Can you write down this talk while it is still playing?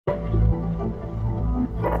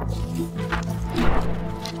In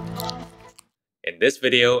this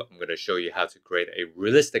video, I'm going to show you how to create a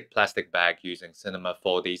realistic plastic bag using Cinema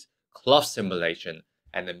 4D's cloth simulation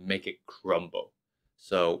and then make it crumble.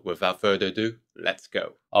 So without further ado, let's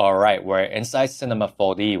go. Alright, we're inside Cinema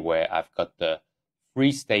 4D where I've got the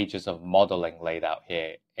 3 stages of modeling laid out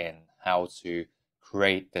here in how to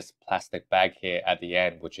create this plastic bag here at the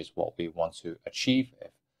end, which is what we want to achieve.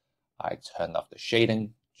 If I turn off the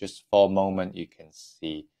shading just for a moment, you can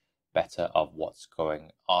see better of what's going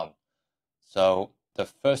on. So the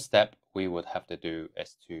first step we would have to do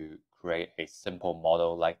is to create a simple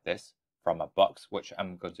model like this from a box, which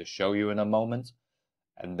I'm going to show you in a moment,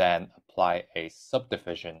 and then apply a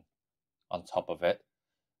subdivision on top of it.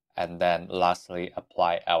 And then lastly,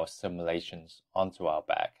 apply our simulations onto our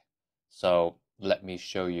bag. So let me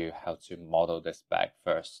show you how to model this bag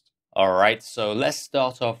first. All right, so let's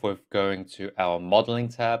start off with going to our modeling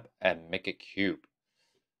tab and make a cube.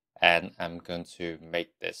 And I'm going to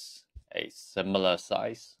make this a similar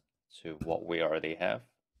size to what we already have.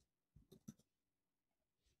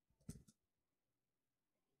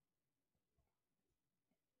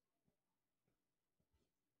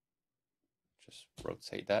 Just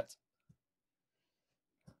rotate that.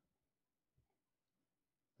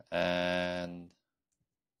 And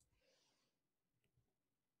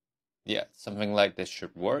yeah, something like this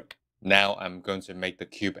should work. Now I'm going to make the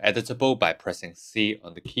cube editable by pressing C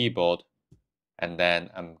on the keyboard. And then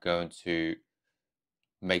I'm going to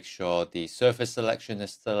make sure the surface selection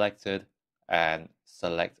is selected and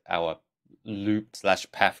select our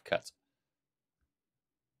loop/path cut.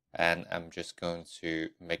 And I'm just going to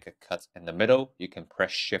make a cut in the middle. You can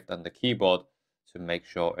press Shift on the keyboard to make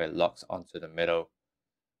sure it locks onto the middle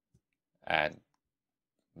and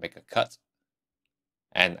make a cut.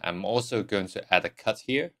 And I'm also going to add a cut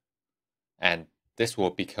here, and this will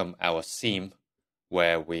become our seam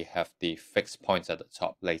where we have the fixed points at the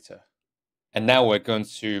top later. And now we're going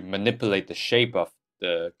to manipulate the shape of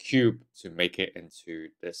the cube to make it into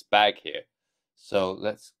this bag here. So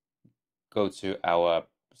let's go to our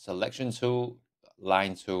selection tool,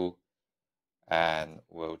 line tool, and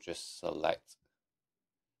we'll just select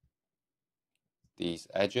these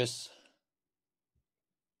edges.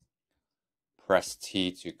 Press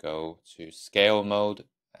T to go to scale mode,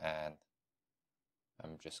 and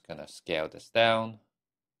I'm just gonna scale this down.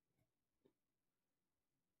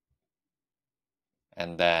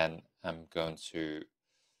 And then I'm going to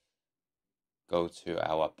go to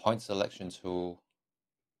our point selection tool,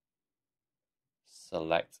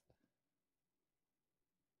 select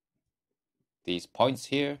these points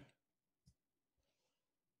here.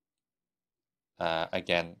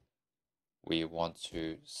 Again, we want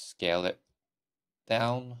to scale it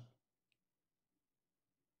down,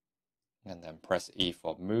 and then press E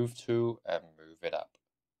for move to and move it up.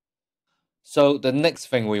 So the next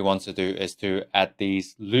thing we want to do is to add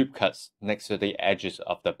these loop cuts next to the edges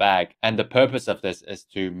of the bag. And the purpose of this is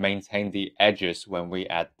to maintain the edges when we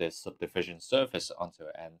add this subdivision surface onto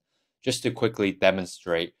it. And just to quickly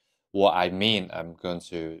demonstrate what I mean, I'm going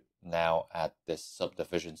to now add this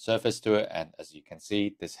subdivision surface to it. And as you can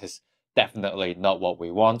see, this is definitely not what we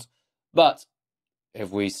want. But if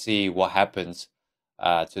we see what happens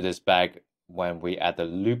to this bag when we add the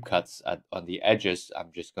loop cuts on the edges,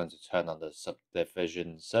 I'm just going to turn on the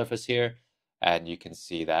subdivision surface here, and you can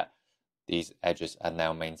see that these edges are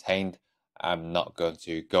now maintained. I'm not going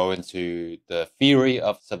to go into the theory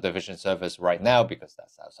of subdivision surface right now because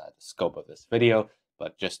that's outside the scope of this video,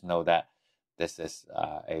 but just know that this is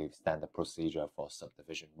a standard procedure for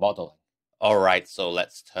subdivision modeling. All right, so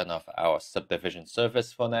let's turn off our subdivision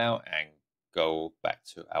surface for now and go back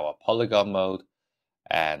to our polygon mode.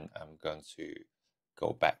 And I'm going to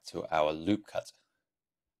go back to our loop cut.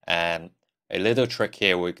 And a little trick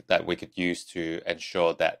here that we could use to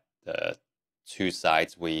ensure that the two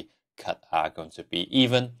sides we cut are going to be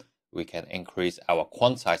even, we can increase our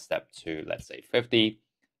quantize step to, let's say, 50.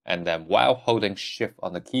 And then while holding Shift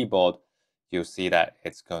on the keyboard, you'll see that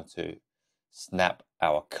it's going to snap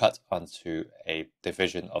our cut onto a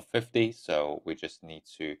division of 50. So we just need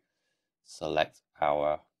to select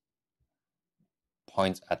our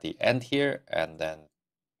point at the end here and then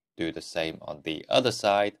do the same on the other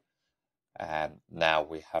side. And now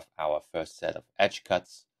we have our first set of edge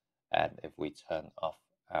cuts. And if we turn off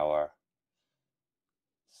our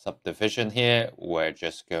subdivision here, we're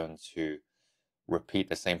just going to repeat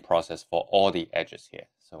the same process for all the edges here.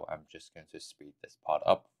 So I'm just going to speed this part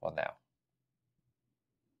up for now.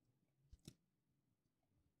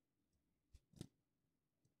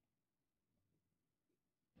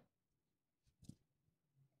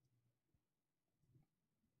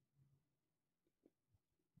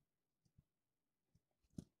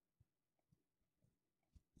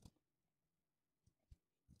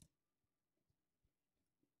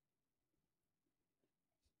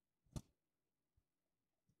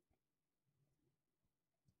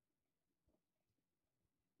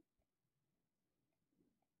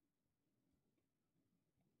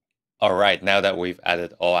 All right, now that we've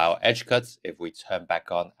added all our edge cuts, if we turn back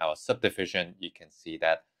on our subdivision, you can see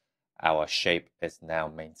that our shape is now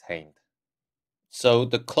maintained. So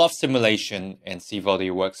the cloth simulation in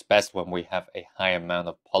C4D works best when we have a high amount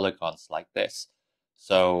of polygons like this.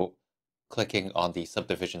 So clicking on the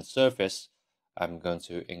subdivision surface, I'm going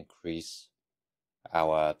to increase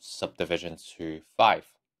our subdivision to 5.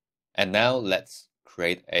 And now let's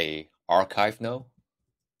create a archive node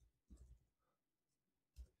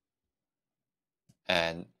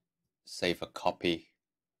and save a copy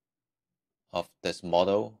of this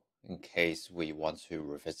model in case we want to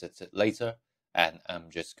revisit it later. And I'm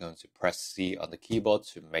just going to press C on the keyboard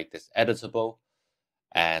to make this editable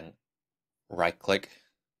and right click.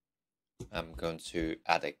 I'm going to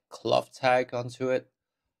add a cloth tag onto it.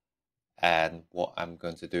 And what I'm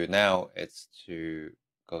going to do now is to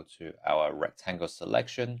go to our rectangle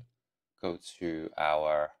selection, go to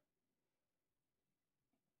our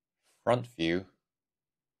front view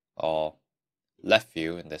or left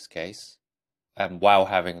view in this case. And while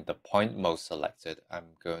having the point mode selected, I'm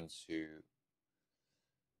going to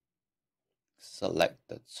select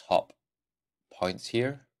the top points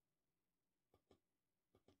here,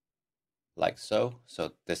 like so.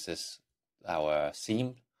 So this is our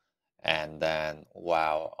seam. And then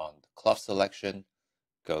while on the cloth selection,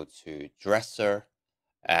 go to dresser,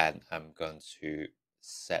 and I'm going to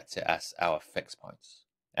set it as our fixed points.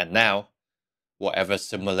 And now, whatever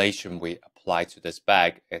simulation we apply to this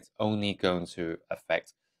bag, it's only going to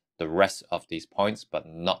affect the rest of these points, but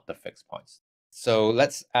not the fixed points. So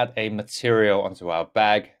let's add a material onto our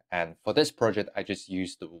bag. And for this project, I just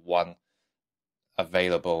used the one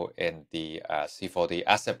available in the C4D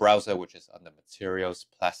asset browser, which is under materials,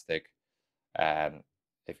 plastic. And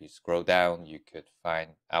if you scroll down, you could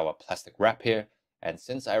find our plastic wrap here. And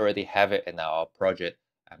since I already have it in our project,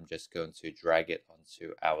 I'm just going to drag it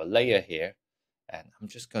onto our layer here. And I'm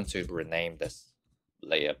just going to rename this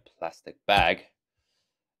layer plastic bag.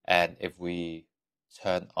 And if we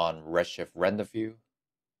turn on Redshift render view,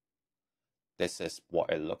 this is what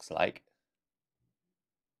it looks like.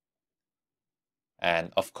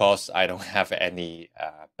 And of course, I don't have any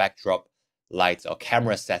backdrop lights or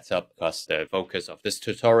camera setup because the focus of this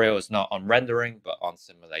tutorial is not on rendering, but on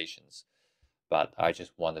simulations. But I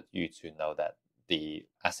just wanted you to know that the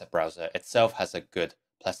asset browser itself has a good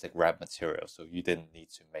plastic wrap material, so you didn't need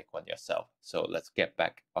to make one yourself. So let's get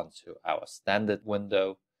back onto our standard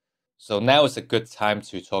window. So now is a good time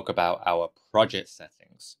to talk about our project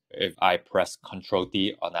settings. If I press Ctrl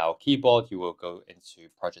D on our keyboard, you will go into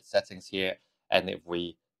project settings here. And if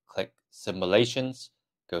we click simulations,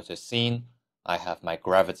 go to scene, I have my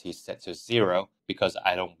gravity set to 0 because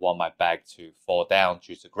I don't want my bag to fall down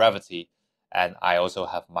due to gravity. And I also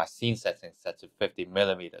have my scene setting set to 50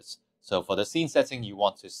 millimeters. So for the scene setting, you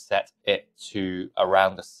want to set it to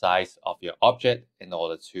around the size of your object in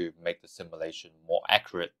order to make the simulation more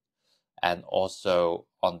accurate. And also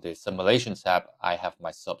on the simulation tab, I have my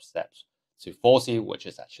substeps to 40, which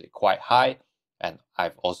is actually quite high. And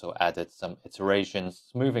I've also added some iterations,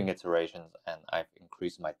 smoothing iterations, and I've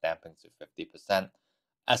increased my damping to 50%,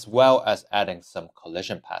 as well as adding some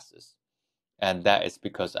collision passes. And that is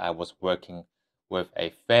because I was working with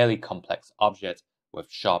a fairly complex object with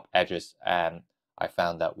sharp edges, and I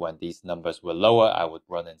found that when these numbers were lower, I would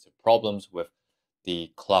run into problems with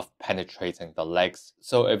the cloth penetrating the legs.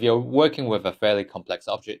 So if you're working with a fairly complex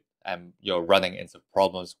object and you're running into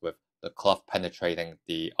problems with the cloth penetrating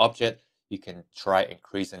the object, you can try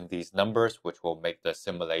increasing these numbers, which will make the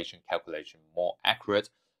simulation calculation more accurate.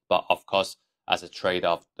 But of course, as a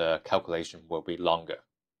trade-off, the calculation will be longer.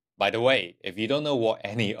 By the way, if you don't know what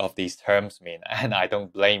any of these terms mean, and I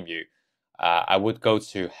don't blame you, I would go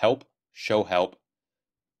to Help, Show Help,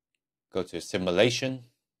 go to Simulation,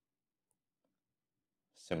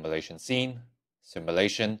 Simulation Scene,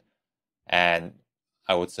 Simulation, and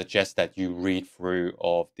I would suggest that you read through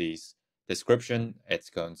all of these description. It's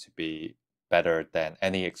going to be better than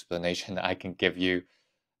any explanation I can give you.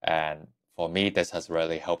 And for me, this has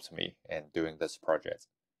really helped me in doing this project.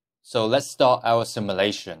 So let's start our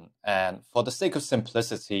simulation. And for the sake of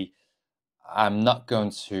simplicity, I'm not going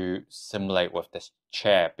to simulate with this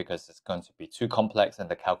chair because it's going to be too complex and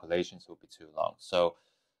the calculations will be too long. So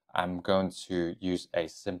I'm going to use a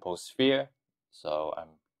simple sphere. So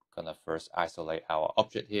I'm going to first isolate our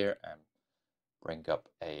object here and bring up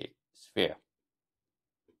a sphere.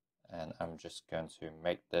 And I'm just going to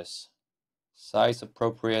make this size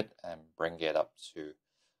appropriate and bring it up to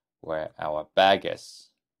where our bag is.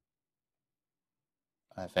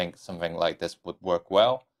 I think something like this would work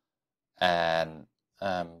well. And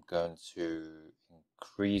I'm going to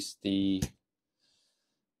increase the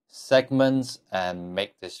segments and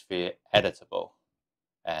make this sphere editable.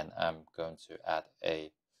 And I'm going to add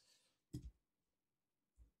a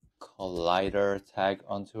collider tag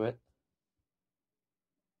onto it.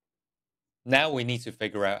 Now we need to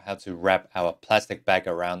figure out how to wrap our plastic bag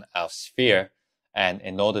around our sphere. And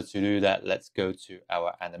in order to do that, let's go to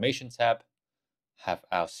our animation tab, have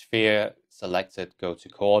our sphere selected, go to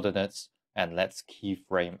coordinates, and let's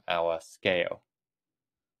keyframe our scale.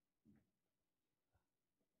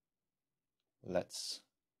 Let's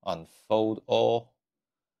unfold all.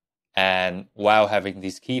 And while having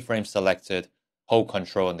these keyframes selected, hold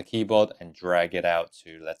Control on the keyboard and drag it out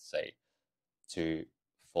to, let's say, to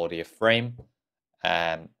 40th frame.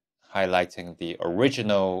 And highlighting the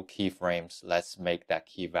original keyframes, let's make that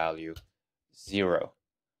key value 0.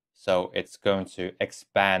 So it's going to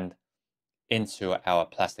expand into our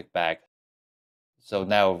plastic bag. So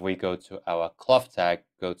now if we go to our cloth tag,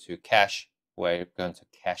 go to cache, we're going to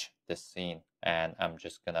cache this scene, and I'm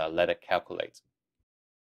just gonna let it calculate.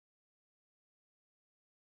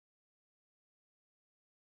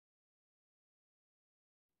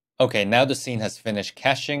 Okay, now the scene has finished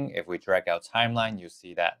caching. If we drag our timeline, you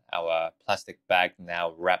see that our plastic bag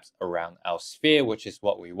now wraps around our sphere, which is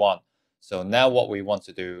what we want. So now what we want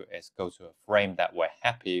to do is go to a frame that we're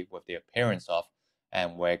happy with the appearance of,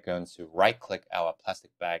 and we're going to right-click our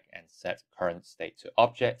plastic bag and set current state to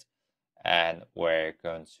object. And we're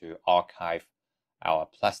going to archive our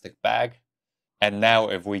plastic bag. And now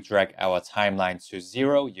if we drag our timeline to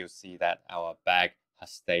 0, you'll see that our bag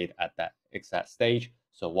has stayed at that exact stage.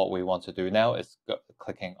 So what we want to do now is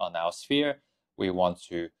clicking on our sphere. We want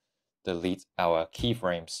to delete our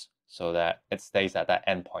keyframes so that it stays at that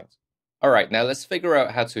endpoint. All right, now let's figure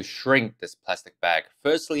out how to shrink this plastic bag.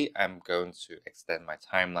 Firstly, I'm going to extend my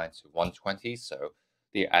timeline to 120 so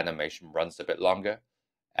the animation runs a bit longer.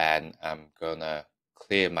 And I'm gonna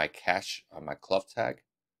clear my cache on my cloth tag,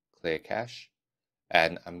 clear cache.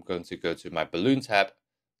 And I'm going to go to my balloon tab,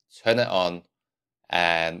 turn it on,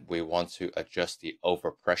 and we want to adjust the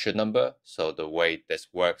overpressure number. So the way this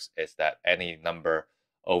works is that any number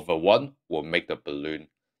over 1 will make the balloon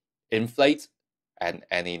inflate, and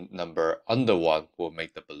any number under 1 will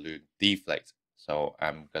make the balloon deflate. So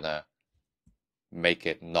I'm gonna make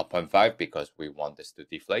it 0.5 because we want this to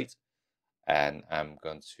deflate. And I'm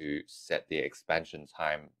going to set the expansion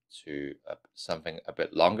time to something a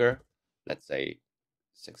bit longer, let's say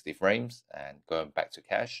 60 frames, and going back to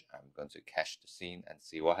cache, I'm going to cache the scene and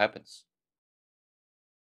see what happens.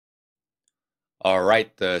 All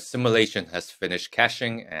right, the simulation has finished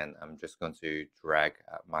caching, and I'm just going to drag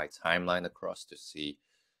my timeline across to see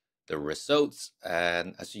the results.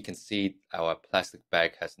 And as you can see, our plastic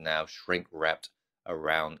bag has now shrink wrapped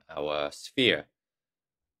around our sphere.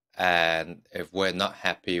 And if we're not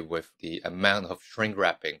happy with the amount of shrink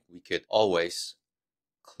wrapping, we could always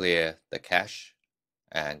clear the cache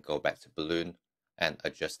and go back to balloon and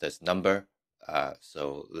adjust this number.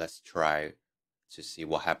 So let's try to see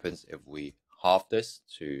what happens if we halve this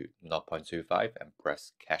to 0.25 and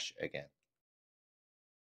press cache again.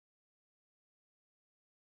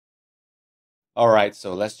 All right,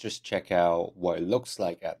 so let's just check out what it looks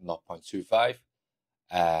like at 0.25.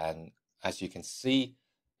 And as you can see,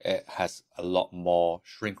 it has a lot more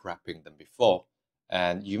shrink wrapping than before.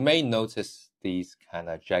 And you may notice these kind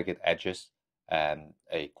of jagged edges, and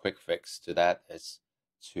a quick fix to that is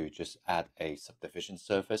to just add a subdivision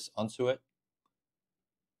surface onto it.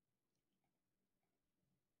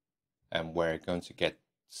 And we're going to get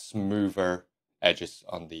smoother edges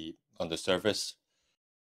on the surface.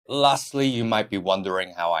 Lastly, you might be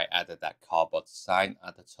wondering how I added that cardboard sign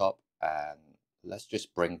at the top, and let's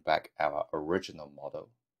just bring back our original model.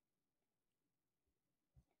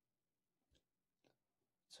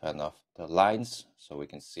 Turn off the lines so we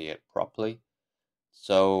can see it properly.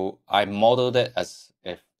 So I modeled it as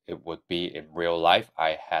if it would be in real life.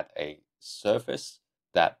 I had a surface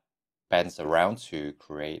that bends around to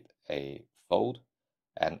create a fold,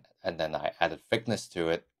 and then I added thickness to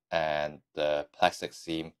it, and the plastic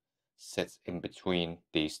seam sits in between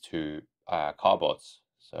these two cardboards.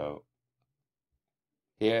 So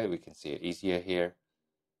here we can see it easier here.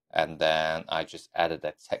 And then I just added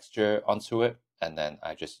that texture onto it, and then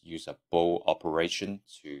I just use a bow operation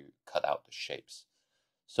to cut out the shapes.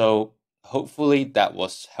 So hopefully that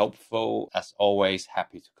was helpful. As always,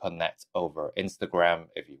 happy to connect over Instagram.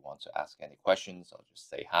 If you want to ask any questions, I'll just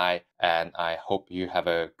say hi. And I hope you have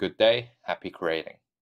a good day. Happy creating.